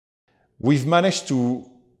We've managed to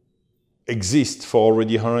exist for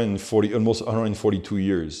already almost 142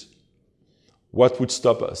 years. What would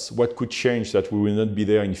stop us? What could change that we will not be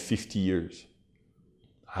there in 50 years?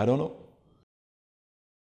 I don't know.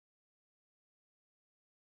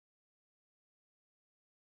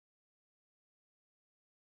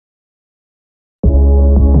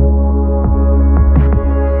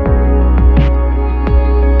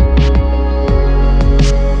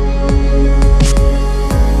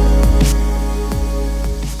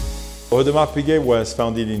 Audemars Piguet was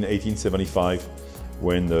founded in 1875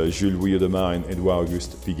 when Jules Louis Audemars and Edouard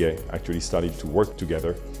Auguste Piguet actually started to work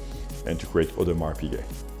together and to create Audemars Piguet.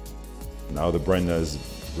 Now the brand has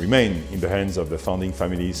remained in the hands of the founding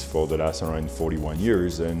families for the last 141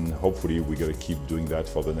 years, and hopefully we're going to keep doing that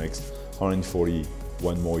for the next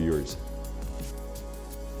 141 more years.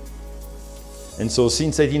 And so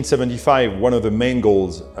since 1875, one of the main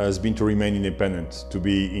goals has been to remain independent, to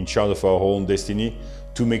be in charge of our own destiny,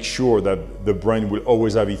 to make sure that the brand will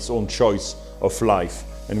always have its own choice of life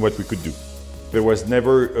and what we could do. There was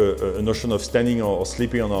never a notion of standing or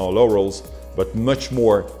sleeping on our laurels, but much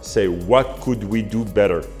more say, what could we do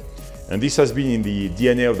better? And this has been in the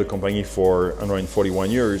DNA of the company for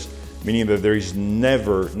 141 years, meaning that there is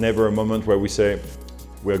never a moment where we say,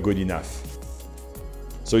 we're good enough.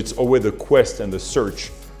 So it's always the quest and the search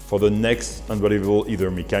for the next unbelievable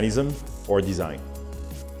either mechanism or design.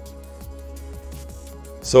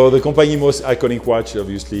 So the company's most iconic watch,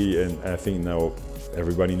 obviously, and I think now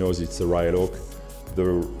everybody knows it's the Royal Oak. The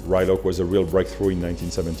Royal Oak was a real breakthrough in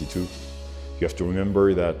 1972. You have to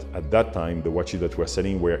remember that at that time, the watches that were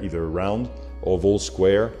selling were either round, oval,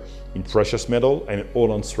 square, in precious metal, and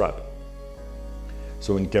all on strap.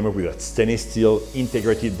 So when we came up with that stainless steel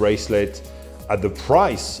integrated bracelet at the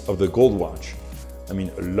price of the gold watch, I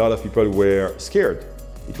mean, a lot of people were scared.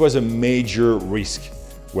 It was a major risk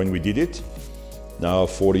when we did it. Now,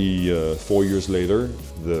 44 years later,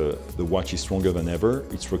 the watch is stronger than ever.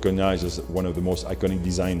 It's recognized as one of the most iconic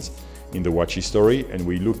designs in the watch history, and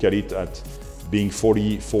we look at it at being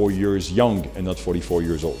 44 years young and not 44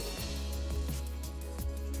 years old.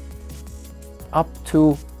 Up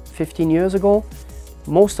to 15 years ago,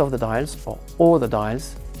 most of the dials, or all the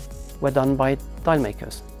dials, were done by dial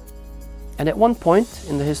makers. And at one point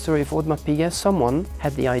in the history of Audemars Piguet, someone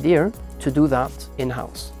had the idea to do that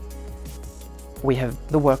in-house. We have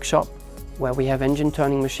the workshop where we have engine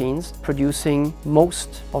turning machines producing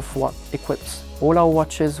most of what equips all our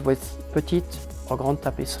watches with petite or grande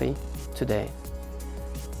tapisserie today.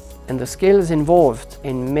 And the skills involved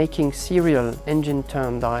in making serial engine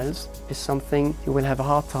turn dials is something you will have a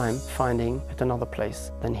hard time finding at another place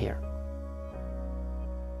than here.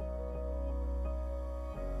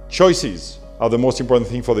 Choices are the most important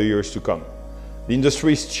thing for the years to come. The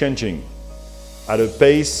industry is changing at a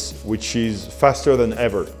pace which is faster than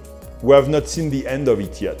ever. We have not seen the end of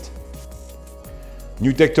it yet.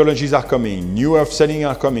 New technologies are coming, new way of selling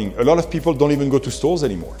are coming. A lot of people don't even go to stores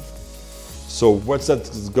anymore. So what's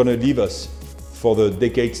that going to leave us for the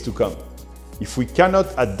decades to come? If we cannot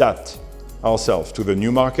adapt ourselves to the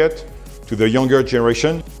new market, to the younger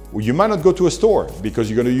generation, you might not go to a store because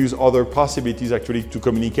you're going to use other possibilities actually to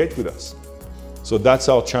communicate with us. So that's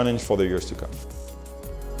our challenge for the years to come.